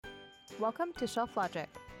Welcome to Shelf Logic,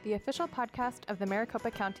 the official podcast of the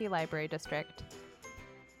Maricopa County Library District.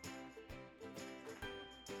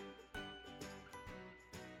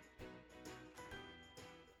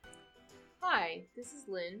 Hi, this is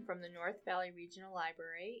Lynn from the North Valley Regional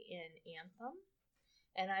Library in Anthem,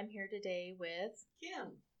 and I'm here today with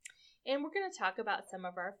Kim. And we're going to talk about some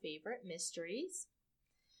of our favorite mysteries.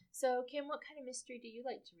 So, Kim, what kind of mystery do you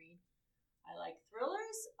like to read? I like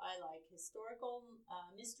thrillers, I like historical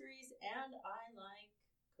mysteries, and I like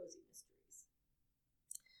cozy mysteries.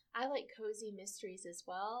 I like cozy mysteries as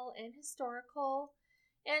well, and historical,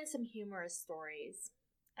 and some humorous stories.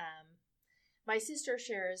 My sister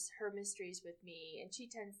shares her mysteries with me, and she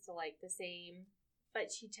tends to like the same,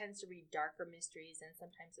 but she tends to read darker mysteries and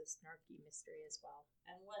sometimes a snarky mystery as well.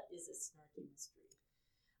 And what is a snarky mystery?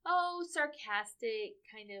 Oh, sarcastic,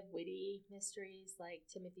 kind of witty mysteries like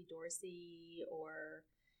Timothy Dorsey or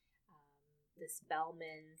the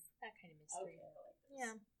Spellmans, that kind of mystery. Okay, I like this.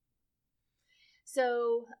 Yeah.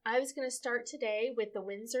 So I was going to start today with The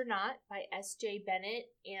Windsor Knot by S.J. Bennett.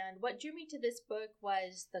 And what drew me to this book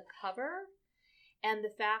was the cover and the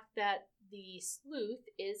fact that the sleuth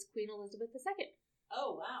is Queen Elizabeth II.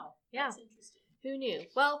 Oh, wow. Yeah. That's interesting. Who knew?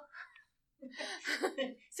 Well...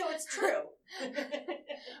 So it's true.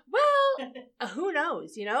 Well, who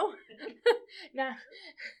knows, you know? Nah.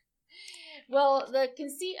 Well, the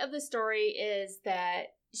conceit of the story is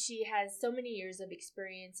that she has so many years of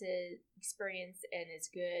experience and is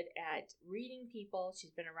good at reading people. She's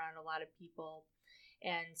been around a lot of people.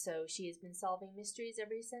 And so she has been solving mysteries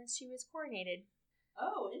ever since she was coronated.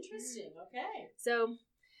 Oh, interesting. Okay. So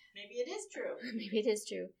maybe it is true. Maybe it is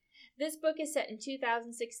true. This book is set in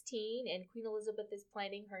 2016, and Queen Elizabeth is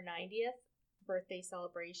planning her 90th birthday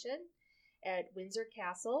celebration at Windsor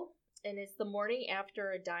Castle. And it's the morning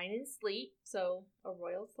after a dine and sleep, so a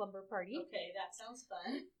royal slumber party. Okay, that sounds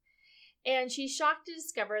fun. And she's shocked to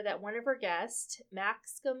discover that one of her guests,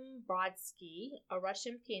 Maxim Brodsky, a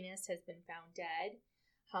Russian pianist, has been found dead,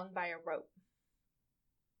 hung by a rope.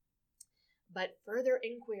 But further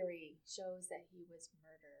inquiry shows that he was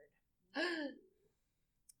murdered.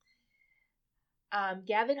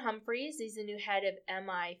 Gavin Humphreys is the new head of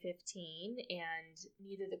MI15, and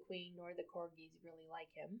neither the Queen nor the Corgis really like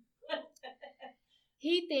him.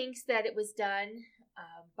 He thinks that it was done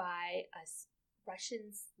by a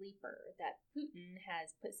Russian sleeper, that Putin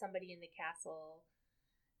has put somebody in the castle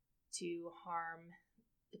to harm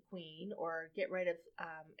the Queen or get rid of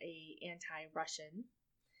a anti-Russian.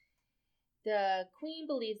 The Queen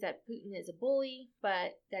believes that Putin is a bully,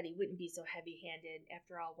 but that he wouldn't be so heavy-handed.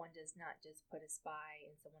 After all, one does not just put a spy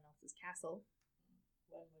in someone else's castle.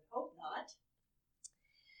 One would hope not.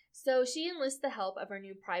 So she enlists the help of her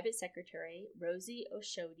new private secretary, Rosie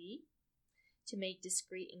Oshodi, to make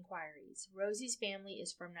discreet inquiries. Rosie's family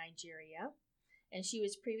is from Nigeria, and she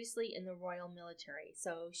was previously in the Royal Military,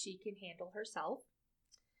 so she can handle herself.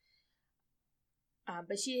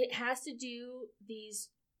 But she has to do these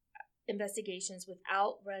investigations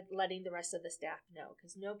without letting the rest of the staff know,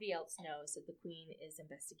 because nobody else knows that the Queen is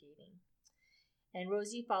investigating. And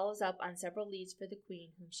Rosie follows up on several leads for the Queen,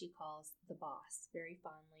 whom she calls the boss, very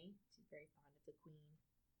fondly. She's very fond of the Queen.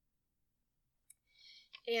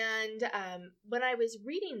 And when I was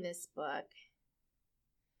reading this book,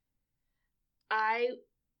 I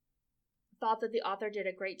thought that the author did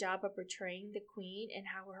a great job of portraying the Queen and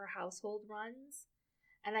how her household runs.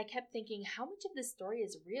 And I kept thinking, how much of this story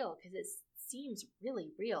is real? Because it seems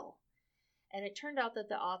really real. And it turned out that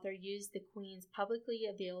the author used the Queen's publicly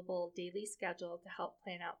available daily schedule to help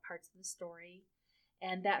plan out parts of the story.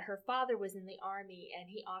 And that her father was in the army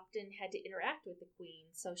and he often had to interact with the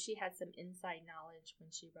Queen. So she had some inside knowledge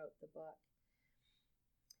when she wrote the book.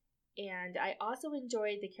 And I also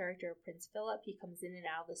enjoyed the character of Prince Philip. He comes in and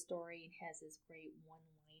out of the story and has his great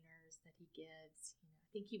one-liners that he gives.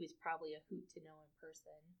 I think he was probably a hoot to know in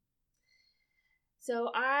person.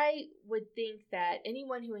 So I would think that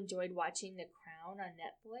anyone who enjoyed watching The Crown on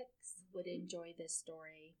Netflix would enjoy this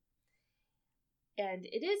story. And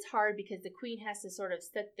it is hard because the Queen has to sort of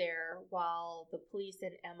sit there while the police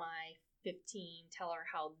and MI15 tell her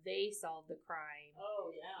how they solved the crime.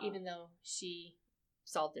 Oh, yeah. Even though she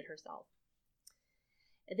solved it herself.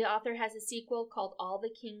 The author has a sequel called All the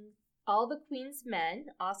Queen's Men,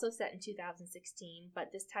 also set in 2016,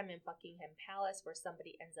 but this time in Buckingham Palace, where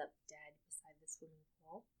somebody ends up dead beside the swimming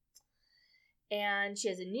pool. And she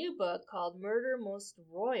has a new book called Murder Most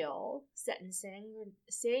Royal, set in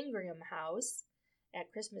Sandringham House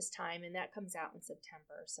at Christmas time, and that comes out in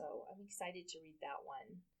September. So I'm excited to read that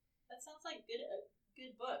one. That sounds like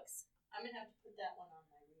good books. I'm going to have to put that one on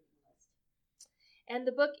my reading list. And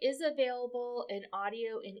the book is available in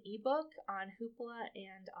audio and ebook on Hoopla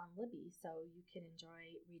and on Libby, so you can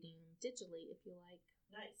enjoy reading them digitally if you like.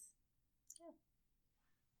 Nice. Yeah.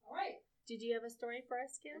 All right. Did you have a story for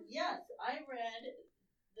us, Kim? Yes, I read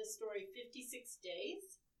the story 56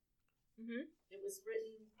 Days. Mm-hmm. It was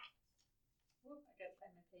written... I gotta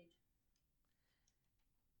find my page.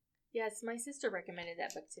 Yes, my sister recommended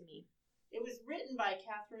that book to me. It was written by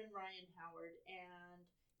Catherine Ryan Howard, and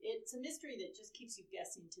it's a mystery that just keeps you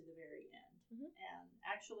guessing to the very end. Mm-hmm. And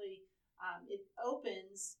actually, it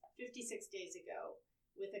opens 56 days ago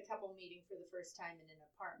with a couple meeting for the first time in an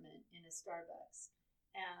apartment in a Starbucks.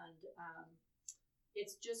 And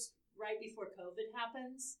it's just right before COVID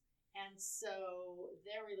happens. And so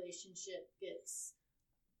their relationship gets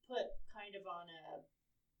put kind of on a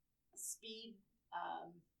speed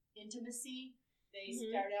intimacy. They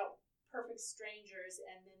start out perfect strangers,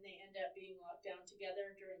 and then they end up being locked down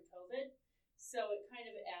together during COVID. So it kind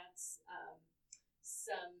of adds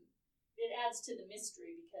it adds to the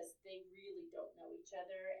mystery because they really don't know each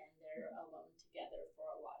other and they're alone together for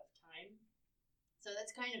a lot of time. So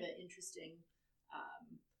that's kind of an interesting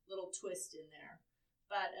little twist in there.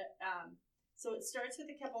 But so it starts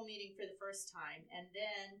with a couple meeting for the first time, and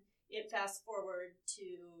then it fast forward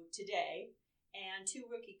to today, and 2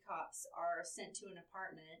 rookie cops are sent to an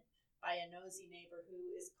apartment by a nosy neighbor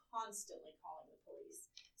who is constantly calling the police.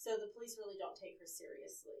 So the police really don't take her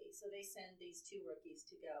seriously. So they send these 2 rookies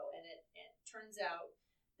to go, and it turns out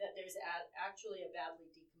that there's actually a badly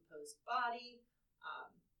decomposed body,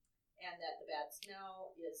 and that the bad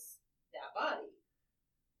smell is that body.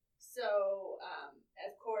 So,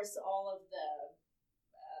 of course, all of the...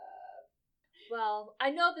 Well,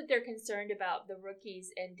 I know that they're concerned about the rookies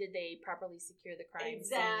and did they properly secure the crime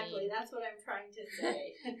Exactly, scene. that's what I'm trying to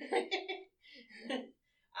say.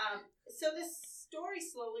 So this story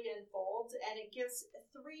slowly unfolds, and it gives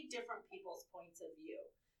 3 different people's points of view.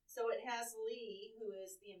 So it has Lee, who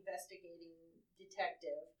is the investigating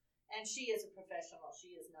detective, and she is a professional.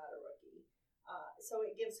 She is not a rookie. So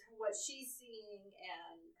it gives her what she's seeing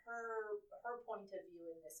and her point of view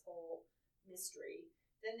in this whole mystery.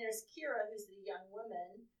 Then there's Kira, who's the young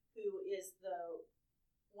woman who is the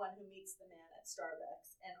one who meets the man at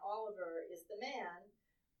Starbucks, and Oliver is the man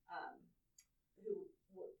who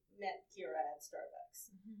met Kira at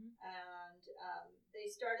Starbucks. Mm-hmm. And they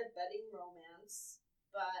start a budding romance,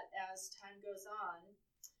 but as time goes on,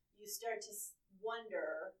 you start to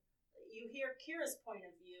wonder. You hear Kira's point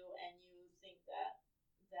of view, and you think that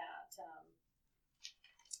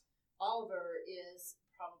Oliver is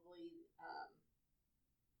probably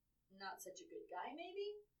not such a good guy,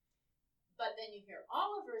 maybe. But then you hear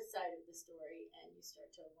Oliver's side of the story, and you start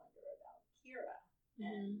to wonder about Kira.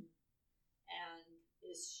 Mm-hmm. And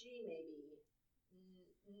is she maybe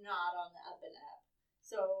not on the up and up?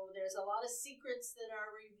 So there's a lot of secrets that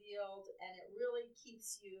are revealed, and it really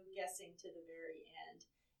keeps you guessing to the very end.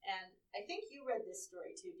 And I think you read this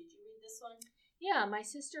story too. Did you read this one? Yeah, my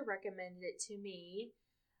sister recommended it to me.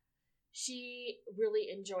 She really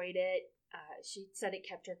enjoyed it. She said it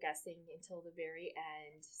kept her guessing until the very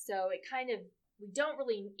end. So it kind of, we don't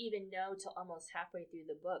really even know till almost halfway through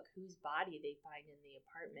the book whose body they find in the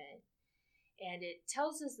apartment. And it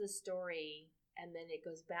tells us the story, and then it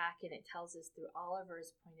goes back and it tells us through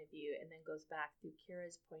Oliver's point of view, and then goes back through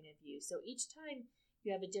Kira's point of view. So each time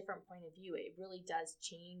you have a different point of view, it really does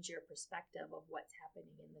change your perspective of what's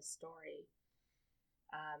happening in the story.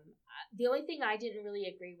 The only thing I didn't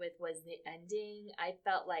really agree with was the ending. I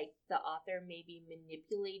felt like the author maybe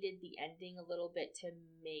manipulated the ending a little bit to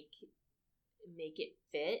make it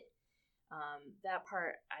fit. That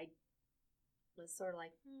part, I was sort of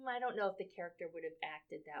like, I don't know if the character would have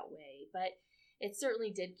acted that way, but it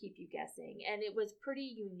certainly did keep you guessing. And it was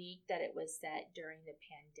pretty unique that it was set during the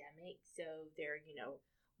pandemic, so they're,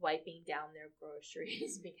 wiping down their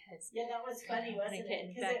groceries because that was funny, wasn't it?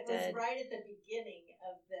 Because it was right at the beginning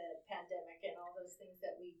of the pandemic and all those things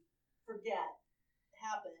that we forget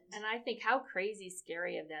happened. And I think how crazy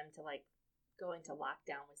scary of them to go into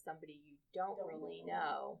lockdown with somebody you don't really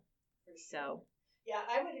know. For sure. So yeah,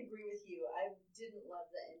 I would agree with you. I didn't love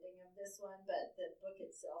the ending of this one, but the book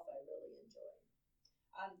itself I really enjoyed.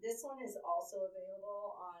 This one is also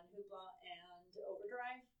available on Hoopla and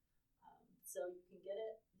Overdrive. So you can get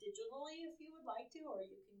it digitally if you would like to, or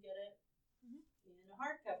you can get it in a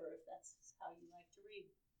hardcover if that's how you like to read.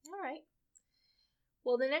 All right.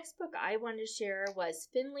 Well, the next book I wanted to share was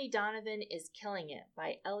Finley Donovan is Killing It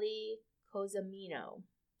by Ellie Cosimino.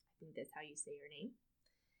 I think that's how you say her name.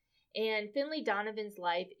 And Finley Donovan's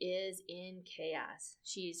life is in chaos.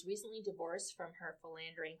 She's recently divorced from her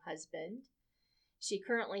philandering husband. She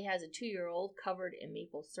currently has a 2-year-old covered in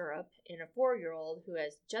maple syrup and a 4-year-old who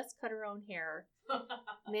has just cut her own hair,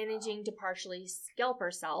 managing to partially scalp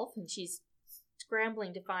herself, and she's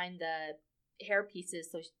scrambling to find the hair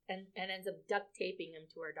pieces and ends up duct taping them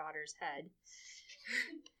to her daughter's head.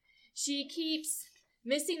 She keeps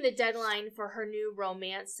missing the deadline for her new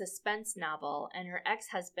romance suspense novel, and her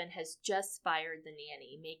ex-husband has just fired the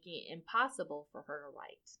nanny, making it impossible for her to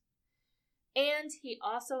write. And he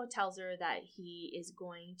also tells her that he is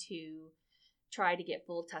going to try to get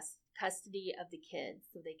full custody of the kids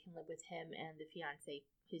so they can live with him and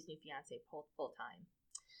his new fiance, full time.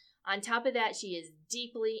 On top of that, she is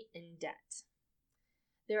deeply in debt.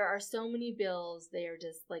 There are so many bills, they are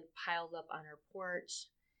just like piled up on her porch.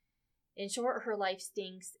 In short, her life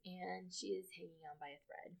stinks and she is hanging on by a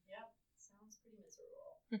thread. Yep, sounds pretty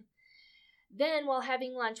miserable. Then, while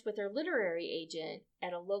having lunch with her literary agent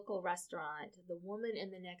at a local restaurant, the woman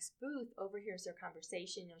in the next booth overhears their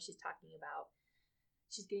conversation. She's talking about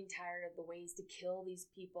she's getting tired of the ways to kill these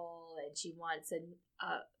people, and she wants a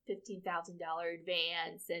 $15,000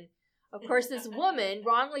 advance. And, of course, this woman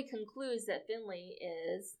wrongly concludes that Finley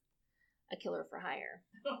is a killer for hire.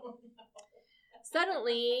 Oh, no.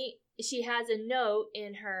 Suddenly, she has a note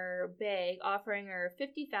in her bag offering her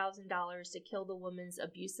 $50,000 to kill the woman's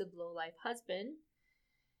abusive low-life husband.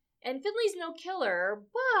 And Finley's no killer,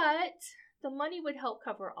 but the money would help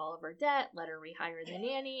cover all of her debt, let her rehire the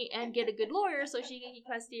nanny, and get a good lawyer so she can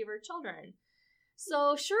get custody of her children.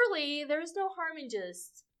 So surely there's no harm in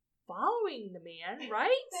just following the man, right?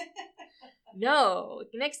 No.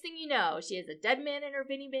 The next thing you know, she has a dead man in her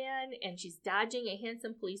minivan, and she's dodging a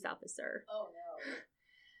handsome police officer. Oh, no.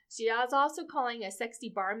 She is also calling a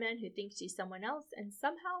sexy barman who thinks she's someone else, and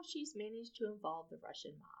somehow she's managed to involve the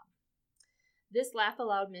Russian mob. This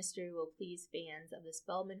laugh-aloud mystery will please fans of the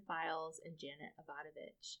Spellman Files and Janet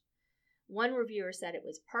Ivanovich. One reviewer said it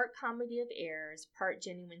was part comedy of errors, part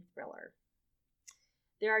genuine thriller.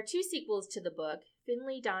 There are 2 sequels to the book,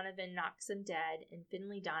 Finley Donovan Knocks Him Dead and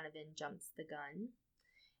Finley Donovan Jumps the Gun.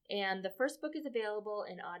 And the first book is available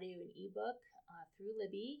in audio and ebook through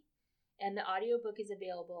Libby. And the audiobook is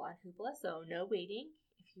available on Hoopla, so no waiting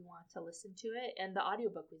if you want to listen to it. And the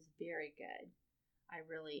audiobook was very good. I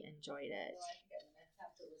really enjoyed it. Well, I think I'm going to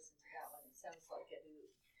have to listen to that one. It sounds like a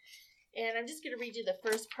hoot. And I'm just going to read you the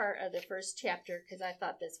first part of the first chapter because I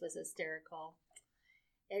thought this was hysterical.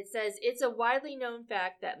 It says, it's a widely known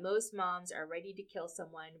fact that most moms are ready to kill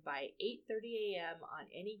someone by 8:30 a.m. on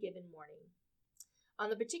any given morning. On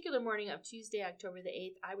the particular morning of Tuesday, October the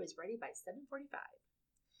 8th, I was ready by 7:45.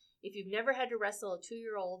 If you've never had to wrestle a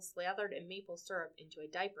 2-year-old slathered in maple syrup into a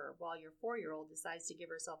diaper while your 4-year-old decides to give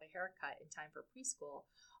herself a haircut in time for preschool,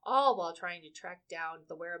 all while trying to track down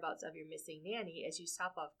the whereabouts of your missing nanny as you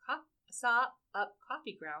sop up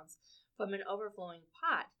coffee grounds from an overflowing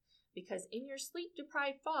pot, because in your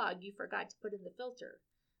sleep-deprived fog you forgot to put in the filter.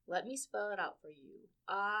 Let me spell it out for you.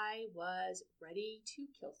 I was ready to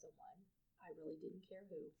kill someone. I really didn't care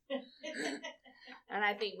who. And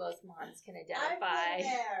I think most moms can identify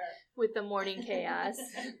with the morning chaos.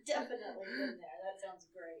 Definitely been there. That sounds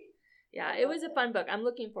great. Yeah, it was a fun book. I'm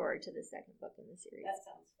looking forward to the second book in the series. That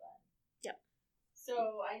sounds fun. Yep.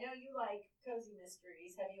 So, I know you like cozy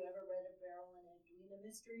mysteries. Have you ever read a Beryl and Edwina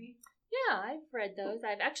mystery? Yeah, I've read those.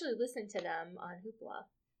 I've actually listened to them on Hoopla.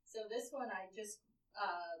 So this one I just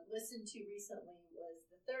listened to recently was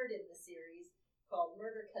the third in the series, called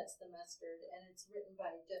Murder Cuts the Mustard, and it's written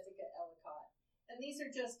by Jessica Ellicott. And these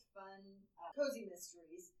are just fun, cozy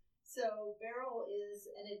mysteries. So Beryl is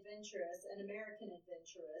an adventuress, an American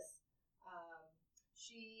adventuress.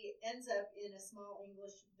 She ends up in a small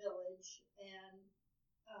English village, and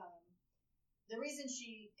the reason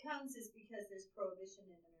she comes is because there's prohibition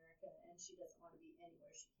in America, and she doesn't want to be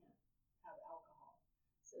anywhere she can't have alcohol.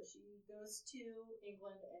 So she goes to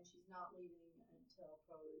England, and she's not leaving until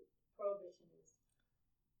prohibition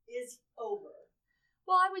is over.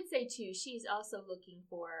 Well, I would say, too, she's also looking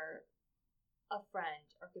for a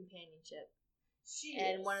friend or companionship. She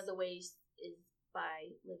and is. One of the ways is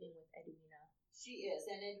by living with Edwina. She is.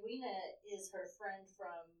 And Edwina is her friend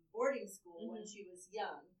from boarding school when she was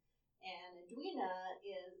young. And Edwina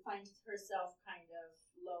finds herself kind of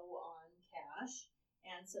low on cash.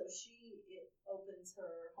 And so she opens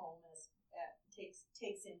her home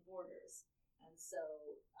takes in boarders. And so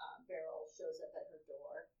Beryl shows up at her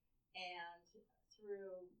door. And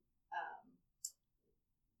through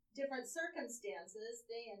different circumstances,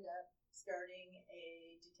 they end up starting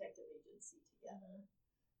a detective agency together.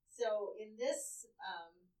 So in this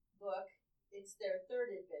book, it's their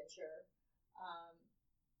third adventure.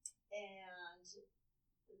 And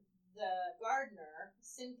the gardener,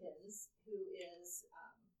 Simpkins, who is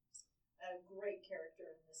a great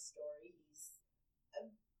character in this story. He's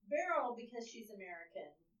Beryl, because she's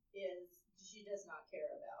American, she does not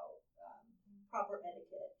care about proper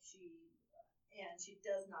etiquette. She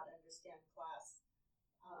does not understand class.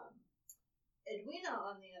 Edwina,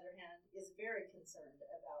 on the other hand, is very concerned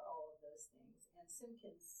about all of those things, and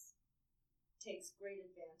Simpkins takes great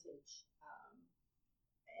advantage.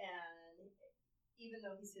 And even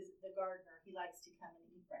though he's the gardener, he likes to come and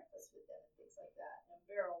eat breakfast with them and things like that. And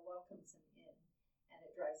Beryl welcomes him in, and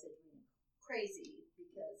it drives Edwina crazy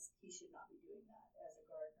because he should not be doing that as a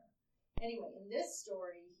gardener. Anyway, in this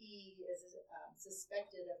story, he is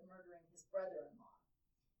suspected of murdering his brother-in-law,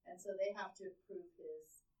 and so they have to prove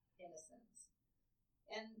his innocence.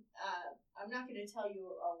 And I'm not going to tell you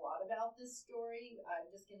a lot about this story.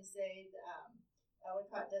 I'm just going to say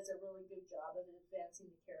Ellicott does a really good job of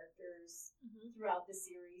advancing the characters throughout the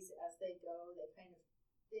series as they go. They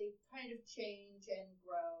kind of change and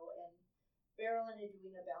grow, and Beryl and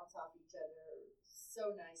Edwina bounce off each other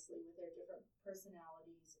so nicely with their different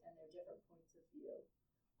personalities and their different points of view.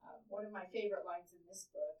 One of my favorite lines in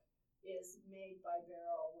this book is made by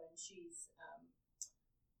Beryl when she's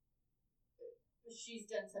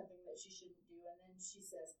done something that she shouldn't do, and then she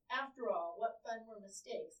says, "After all, what fun were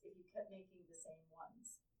mistakes if you kept making the same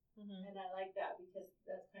ones?" And I like that because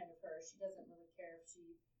that's kind of her. She doesn't really care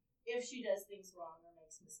if she does things wrong or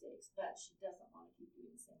makes mistakes, but she doesn't want to keep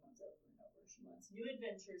doing the same ones over and over. She wants new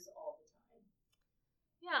adventures all the time.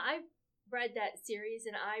 Yeah, I read that series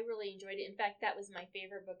and I really enjoyed it. In fact, that was my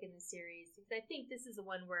favorite book in the series because I think this is the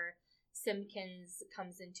one where Simpkins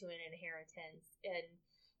comes into an inheritance and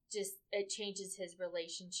just it changes his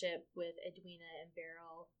relationship with Edwina and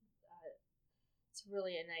Beryl. It's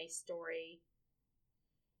really a nice story.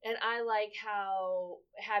 And I like how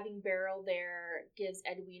having Beryl there gives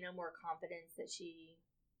Edwina more confidence that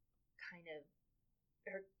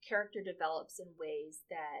her character develops in ways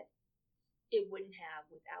that it wouldn't have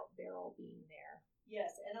without Beryl being there.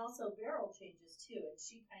 Yes, and also Beryl changes too, and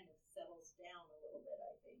she kind of settles down a little bit,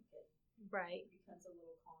 I think. Right. Becomes a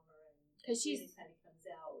little calmer, and because she's kind of comes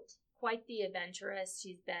out. Quite the adventurous.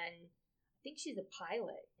 I think she's a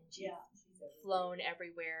pilot, and she's flown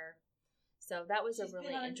everywhere. So that was she's a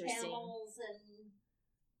really been on interesting. Camels and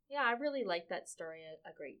yeah, I really liked that story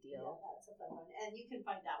a great deal. Yeah, that's a fun one, and you can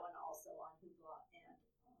find that one also on Hoopla and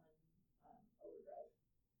on Overdrive.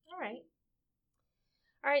 All right.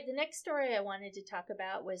 The next story I wanted to talk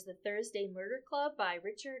about was The Thursday Murder Club by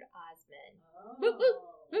Richard Osman. Oh. Boop, boop,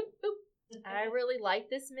 boop, boop. I really like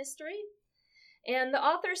this mystery. And the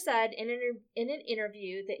author said in an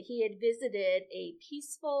interview that he had visited a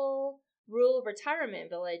peaceful rural retirement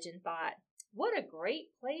village and thought, what a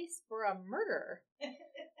great place for a murder.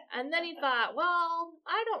 And then he thought, well,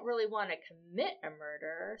 I don't really want to commit a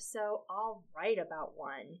murder, so I'll write about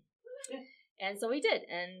one. And so he did,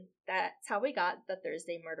 and that's how we got the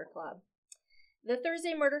Thursday Murder Club. The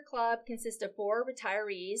Thursday Murder Club consists of 4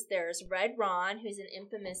 retirees. There's Red Ron, who's an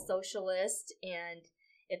infamous socialist, and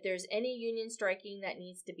if there's any union striking that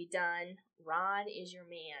needs to be done, Ron is your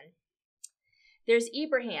man. There's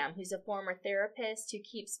Ibrahim, who's a former therapist who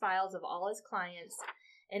keeps files of all his clients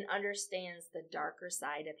and understands the darker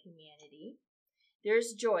side of humanity.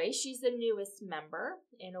 There's Joyce. She's the newest member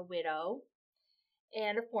and a widow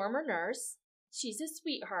and a former nurse. She's a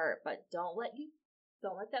sweetheart, but don't let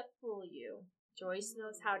that fool you. Joyce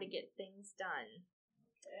knows how to get things done.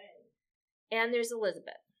 Okay. And there's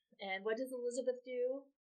Elizabeth. And what does Elizabeth do?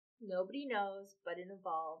 Nobody knows, but it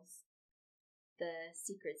involves the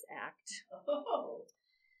Secrets Act. Oh.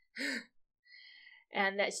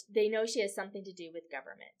 And that they know she has something to do with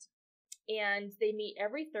government. And they meet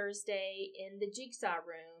every Thursday in the Jigsaw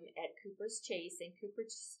Room at Cooper's Chase. And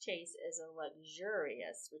Cooper's Chase is a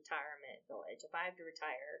luxurious retirement village. If I have to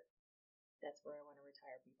retire, that's where I want to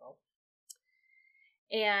retire, people.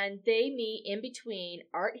 And they meet in between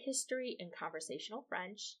art history and conversational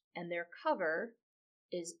French. And their cover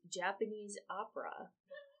is Japanese opera,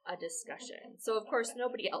 a discussion. So, of course,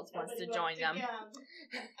 nobody else wants to join them.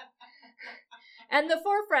 And the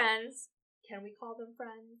 4 friends, can we call them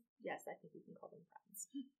friends? Yes, I think we can call them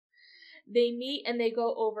friends. They meet and they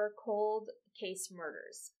go over cold case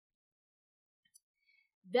murders.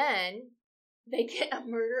 Then they get a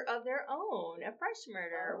murder of their own, a fresh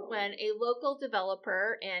murder, when a local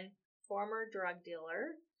developer and former drug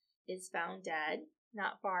dealer is found dead,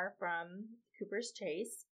 not far from Cooper's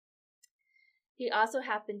Chase. He also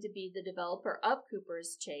happened to be the developer of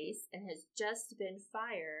Cooper's Chase and has just been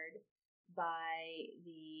fired by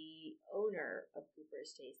the owner of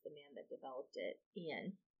Cooper's Chase, the man that developed it,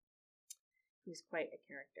 Ian. who's quite a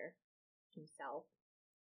character himself.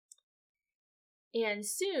 And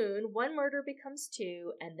soon, one murder becomes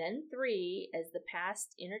two, and then three, as the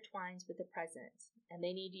past intertwines with the present, and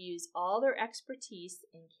they need to use all their expertise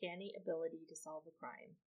and canny ability to solve the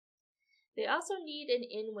crime. They also need an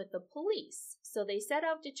in with the police, so they set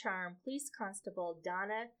out to charm Police Constable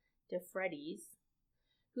Donna DeFredis,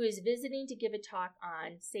 who is visiting to give a talk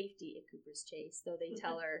on safety at Cooper's Chase. So they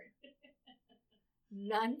tell her,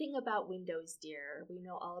 nothing about windows, dear. We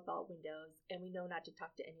know all about windows, and we know not to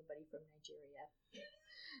talk to anybody from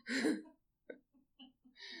Nigeria.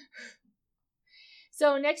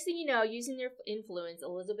 So next thing you know, using their influence,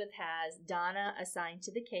 Elizabeth has Donna assigned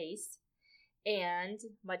to the case, and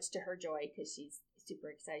much to her joy, because she's super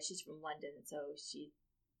excited. She's from London, so she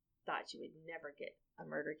thought she would never get a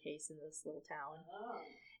murder case in this little town. Oh.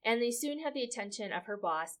 And they soon have the attention of her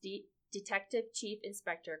boss, Detective Chief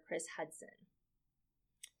Inspector Chris Hudson.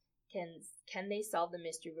 Can they solve the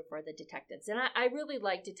mystery before the detectives? And I really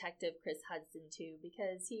like Detective Chris Hudson too,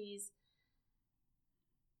 because he's,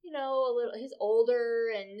 he's older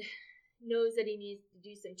and knows that he needs to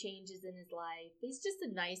do some changes in his life. He's just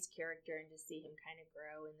a nice character, and to see him kind of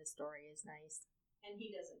grow in the story is nice. And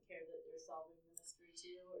he doesn't care that they're solving the mystery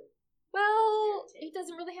too? Well, he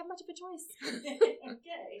doesn't really have much of a choice.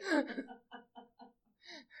 Okay.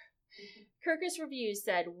 Kirkus Review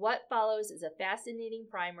said, what follows is a fascinating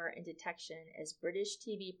primer in detection as British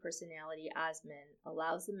TV personality Osmond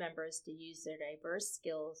allows the members to use their diverse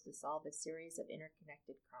skills to solve a series of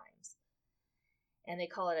interconnected crimes. And they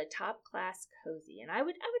call it a top-class cozy. And I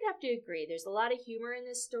would have to agree. There's a lot of humor in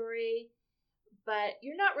this story, but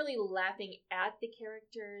you're not really laughing at the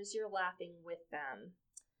characters. You're laughing with them.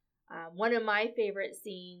 One of my favorite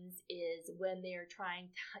scenes is when they're trying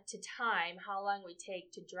to time how long it would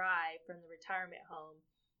take to drive from the retirement home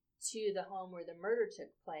to the home where the murder took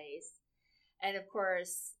place. And of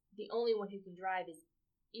course, the only one who can drive is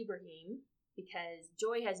Ibrahim, because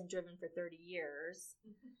Joy hasn't driven for 30 years.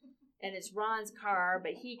 And it's Ron's car,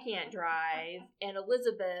 but he can't drive. And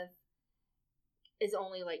Elizabeth is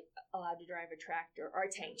only allowed to drive a tractor or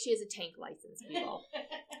a tank. She has a tank license, people.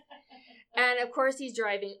 And of course he's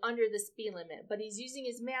driving under the speed limit, but he's using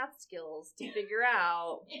his math skills to figure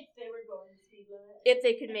out if they were going the speed limit, if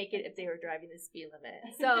they could make it if they were driving the speed limit.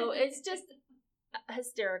 So it's just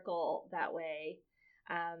hysterical that way.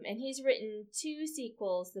 And he's written 2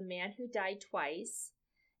 sequels, The Man Who Died Twice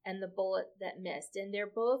and The Bullet That Missed. And they're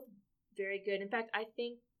both very good. In fact, I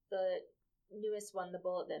think the newest one, The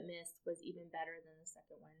Bullet That Missed, was even better than the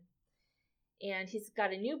second one. And he's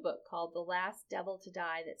got a new book called The Last Devil to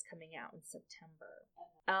Die that's coming out in September.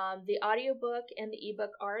 The audiobook and the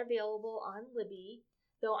ebook are available on Libby,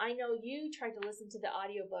 though I know you tried to listen to the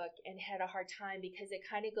audiobook and had a hard time because it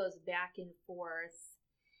kind of goes back and forth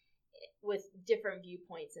with different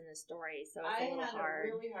viewpoints in the story, so it's a little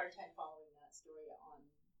hard. I had a really hard time following that story on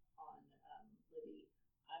Libby.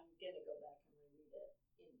 I'm going to go back and reread it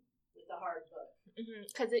with a hard book.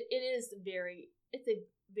 Because it's a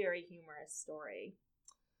very humorous story.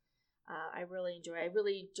 I really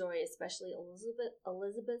enjoy especially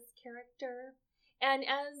Elizabeth's character. And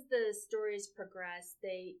as the stories progress,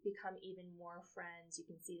 they become even more friends. You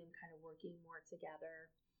can see them kind of working more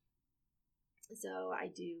together. So I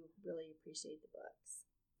do really appreciate the books.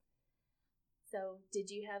 So did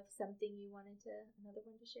you have something you wanted another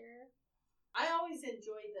one to share? I always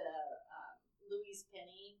enjoy the Louise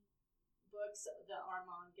Penny books, the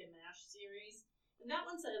Armand Gamache series. And that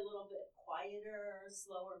one's a little bit quieter,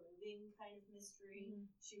 slower moving kind of mystery.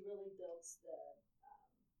 Mm-hmm. She really builds the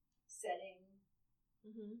setting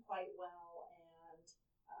quite well. And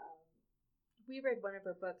we read one of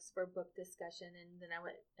her books for book discussion, and then I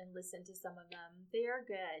went and listened to some of them. They are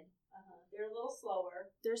good. They're a little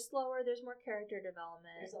slower. They're slower. There's more character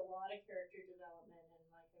development. There's a lot of character development, and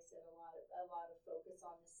like I said, a lot of focus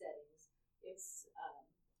on the settings. It's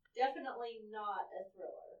definitely not a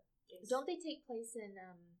thriller. Don't they take place in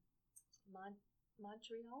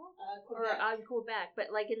Montreal? Quebec. Or Quebec,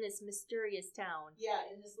 but like in this mysterious town. Yeah,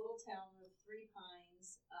 in this little town of 3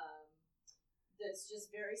 Pines that's just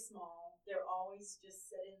very small. They're always just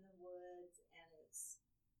set in the woods, and it's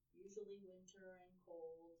usually winter and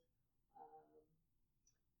cold.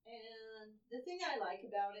 And the thing I like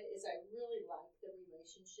about it is I really like the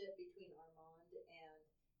relationship between Armand and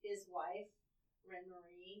his wife,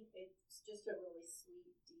 Reine-Marie. It's just a really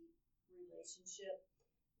sweet, deep relationship.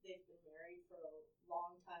 They've been married for a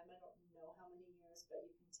long time. I don't know how many years, but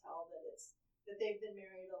you can tell that they've been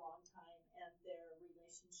married a long time, and their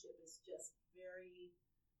relationship is just very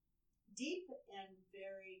deep and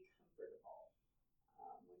very comfortable,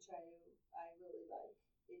 which I really like.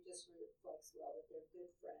 it just reflects well that they're good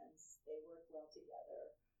friends. They work well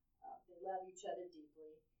together. They love each other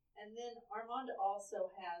deeply. And then Armand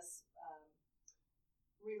also has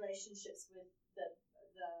relationships with the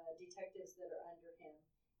detectives that are under him,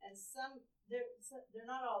 and they're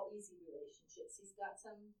not all easy relationships. He's got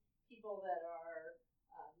some people that are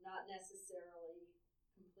not necessarily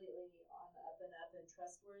completely on the up and up and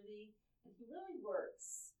trustworthy, and he really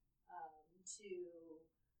works to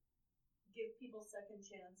give people second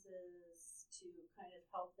chances, to kind of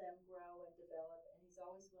help them grow and develop, and he's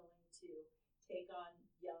always willing to take on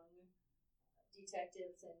young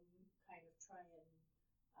detectives and kind of try and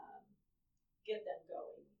get them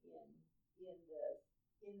going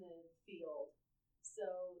in the field. So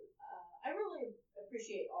I really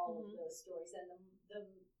appreciate all of those stories, and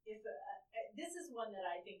this is one that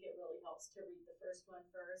I think it really helps to read the first one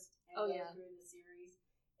first and go through the series.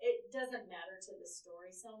 It doesn't matter to the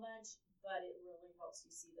story so much, but it really helps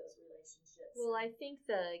you see those relationships. Well, I think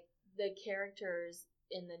the characters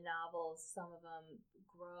in the novels, some of them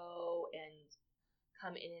grow and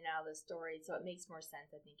come in and out of the story, so it makes more sense,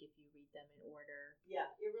 I think, if you read them in order. Yeah,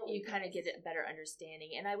 it really you kind of get a better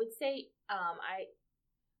understanding. And I would say,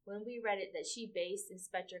 when we read it, that she based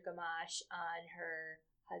Inspector Gamache on her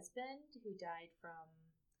husband, who died from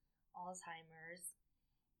Alzheimer's,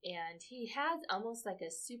 and he has almost like a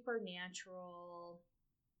supernatural,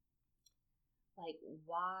 like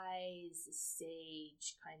wise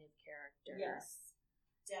sage kind of character. Yes,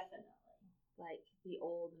 definitely. Like the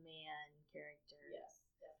old man character. Yes,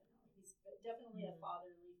 definitely. He's definitely a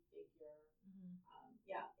fatherly figure.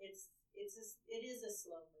 It is a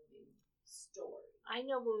slow moving story. I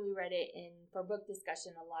know when we read it for book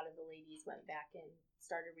discussion, a lot of the ladies went back and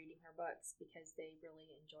started reading her books because they really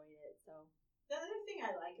enjoyed it. So the other thing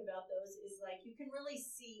I like about those is like you can really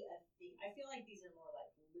see a theme. I feel like these are more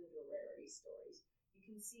like literary stories. You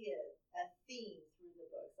can see a theme through the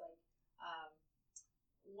books. Like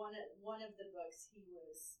one of the books he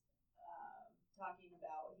was talking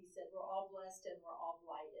about, he said, we're all blessed and we're all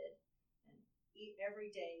blighted. And every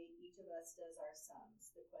day, each of us does our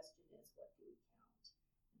sums. The question is, what do we count?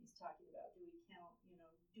 And he's talking about, do we count,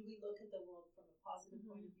 do we look at the world from a positive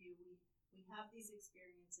point of view? We have these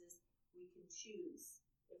experiences. We can choose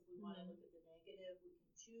if we want to look at the negative. We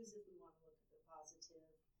can choose if we want to look at the positive.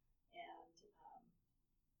 And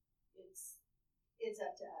it's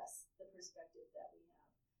up to us, the perspective that we have.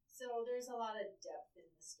 So there's a lot of depth in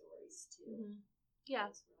the stories, too. Yeah,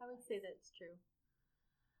 I would say that's true.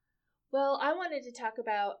 Well, I wanted to talk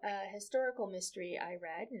about a historical mystery I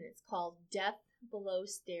read, and it's called Death Below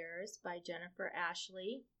Stairs by Jennifer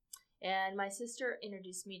Ashley. And my sister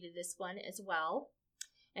introduced me to this one as well.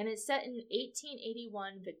 And it's set in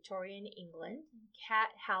 1881 Victorian England. Kat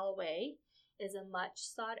Halloway is a much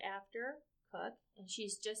sought-after cook, and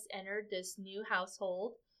she's just entered this new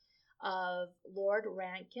household of Lord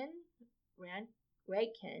Rankin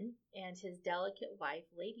and his delicate wife,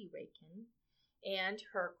 Lady Rankin, and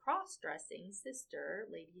her cross-dressing sister,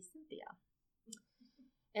 Lady Cynthia.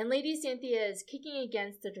 And Lady Cynthia is kicking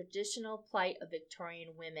against the traditional plight of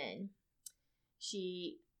Victorian women.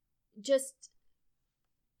 She just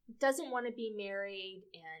doesn't want to be married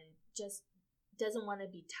and just doesn't want to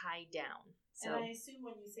be tied down. So, and I assume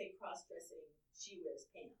when you say cross-dressing, she wears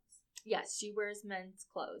pants. Yes, she wears men's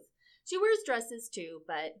clothes. She wears dresses too,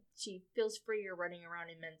 but she feels freer running around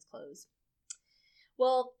in men's clothes.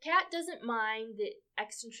 Well, Kat doesn't mind the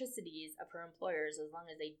eccentricities of her employers as long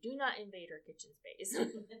as they do not invade her kitchen space.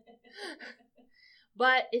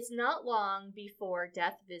 But it's not long before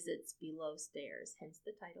death visits below stairs, hence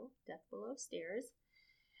the title, Death Below Stairs,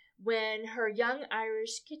 when her young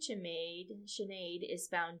Irish kitchen maid, Sinead, is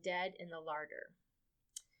found dead in the larder.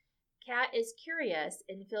 Kat is curious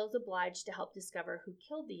and feels obliged to help discover who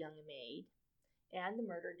killed the young maid, and the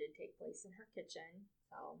murder did take place in her kitchen,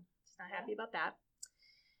 so she's not happy about that.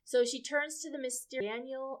 So she turns to the mysterious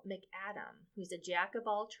Daniel McAdam, who's a jack of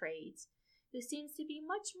all trades, who seems to be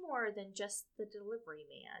much more than just the delivery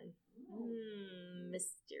man.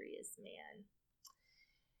 Mysterious man.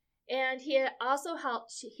 And she's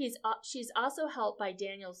also helped by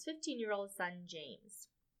Daniel's 15-year-old son, James.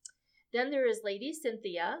 Then there is Lady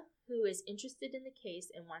Cynthia, who is interested in the case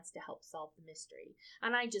and wants to help solve the mystery.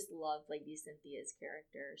 And I just love Lady Cynthia's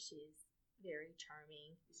character. She's very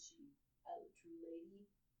charming. Is she a true lady?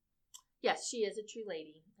 Yes, she is a true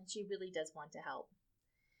lady, and she really does want to help.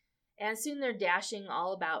 And soon they're dashing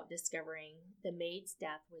all about discovering the maid's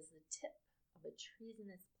death was the tip of a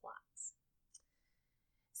treasonous plot.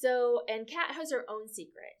 So, and Kat has her own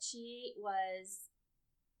secret. She was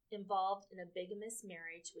involved in a bigamous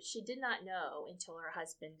marriage, which she did not know until her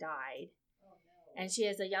husband died. Oh, no. And she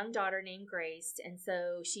has a young daughter named Grace, and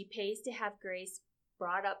so she pays to have Grace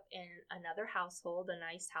brought up in another household, a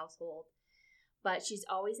nice household, but she's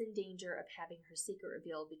always in danger of having her secret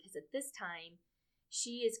revealed because at this time,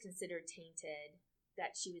 she is considered tainted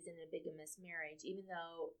that she was in a bigamous marriage, even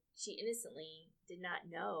though she innocently did not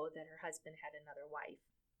know that her husband had another wife.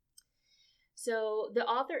 So the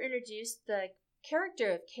author introduced the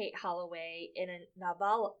character of Kate Holloway in a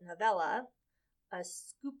novella, A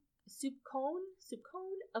Soup Cone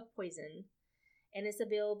of Poison, and it's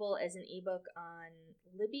available as an ebook on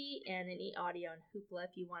Libby and an e-audio on Hoopla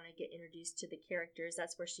if you want to get introduced to the characters.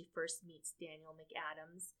 That's where she first meets Daniel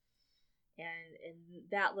McAdams. And in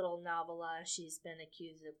that little novella, she's been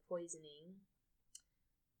accused of poisoning,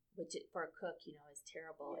 which for a cook, is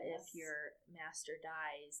terrible. Yes. If your master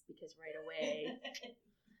dies, because right away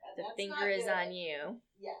the That's finger is on you.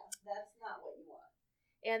 Yeah, that's not what you want.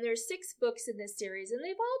 And there's 6 books in this series, and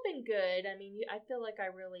they've all been good. I mean, I feel like I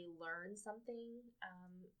really learned something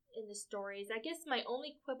in the stories. I guess my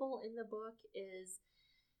only quibble in the book is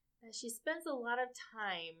that she spends a lot of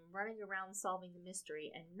time running around solving the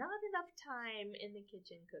mystery and not enough time in the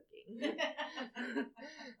kitchen cooking.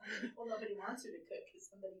 Well, nobody wants her to cook because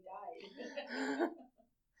somebody died.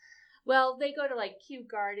 Well, they go to Kew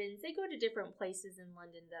Gardens. They go to different places in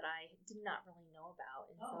London that I did not really know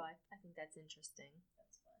about, and so I think that's interesting.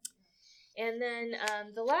 That's fun. Yeah. And then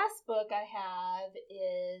the last book I have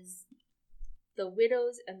is The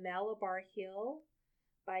Widows of Malabar Hill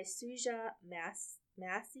by Suja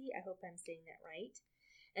Massey. I hope I'm saying that right.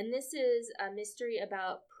 And this is a mystery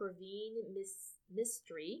about Praveen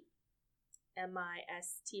Mistry,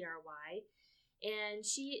 Mistry, and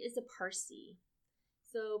she is a Parsi.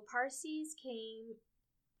 So Parsis came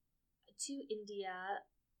to India,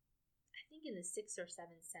 I think in the 6th or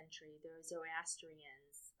 7th century. There were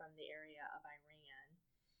Zoroastrians from the area of Iran,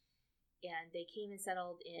 and they came and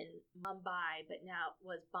settled in Mumbai, but now it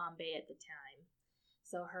was Bombay at the time.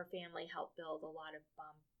 So her family helped build a lot of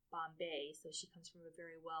Bombay. So she comes from a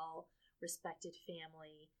very well-respected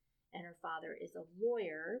family, and her father is a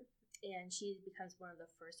lawyer, and she becomes one of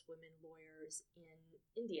the first women lawyers in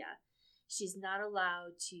India. She's not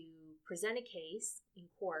allowed to present a case in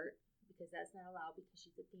court because that's not allowed because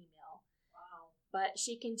she's a female. Wow. But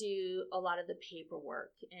she can do a lot of the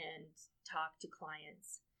paperwork and talk to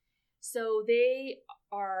clients. So they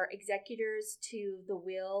are executors to the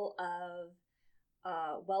will of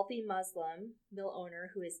a wealthy Muslim mill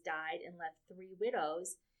owner who has died and left 3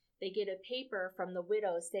 widows. They get a paper from the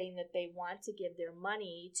widows saying that they want to give their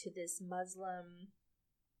money to this Muslim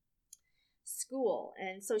school.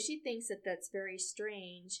 And so she thinks that that's very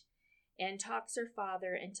strange and talks her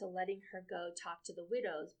father into letting her go talk to the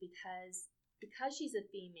widows because she's a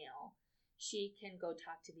female, she can go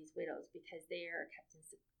talk to these widows because they are kept in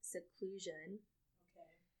seclusion.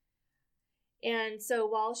 Okay. And so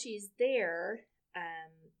while she's there,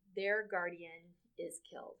 their guardian is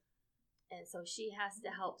killed. And so she has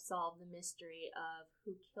to help solve the mystery of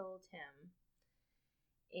who killed him.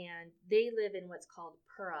 And they live in what's called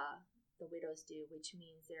Pura, the widows do, which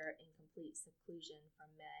means they're in complete seclusion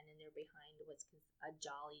from men, and they're behind what's a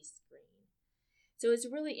jolly screen. So it's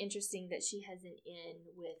really interesting that she has an in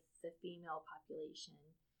with the female population.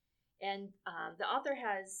 And the author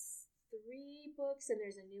has 3 books, and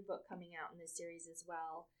there's a new book coming out in this series as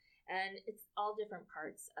well. And it's all different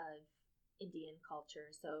parts of Indian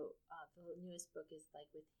culture. So the newest book is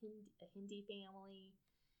with a Hindi family.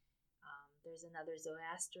 There's another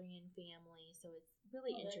Zoroastrian family, so it's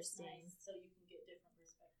really interesting. Nice. So you can get different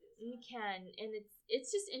perspectives. You can, and it's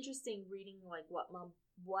just interesting reading what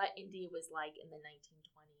India was like in the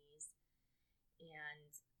 1920s, and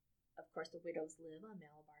of course the widows live on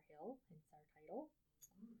Malabar Hill, hence our title.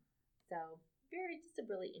 So just a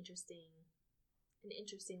really interesting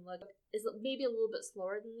look. Is maybe a little bit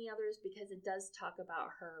slower than the others because it does talk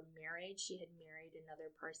about her marriage. She had married another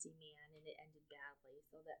Parsi man, and it ended badly,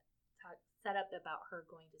 so that set up about her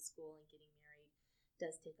going to school and getting married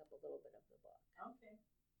does take up a little bit of the book. Okay.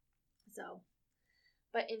 So,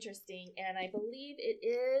 but interesting. And I believe it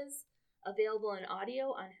is available in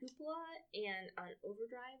audio on Hoopla and on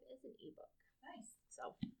Overdrive as an ebook. Nice.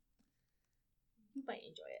 So, you might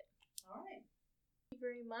enjoy it. All right. Thank you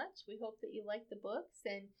very much. We hope that you like the books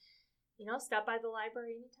and, stop by the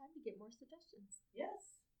library anytime to get more suggestions.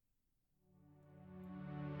 Yes.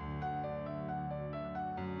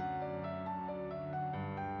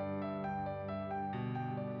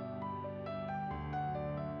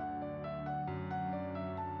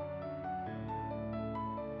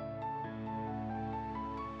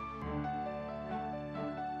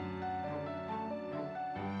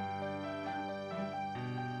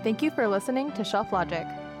 Thank you for listening to Shelf Logic.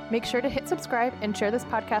 Make sure to hit subscribe and share this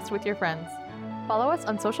podcast with your friends. Follow us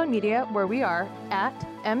on social media where we are at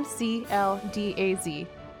MCLDAZ.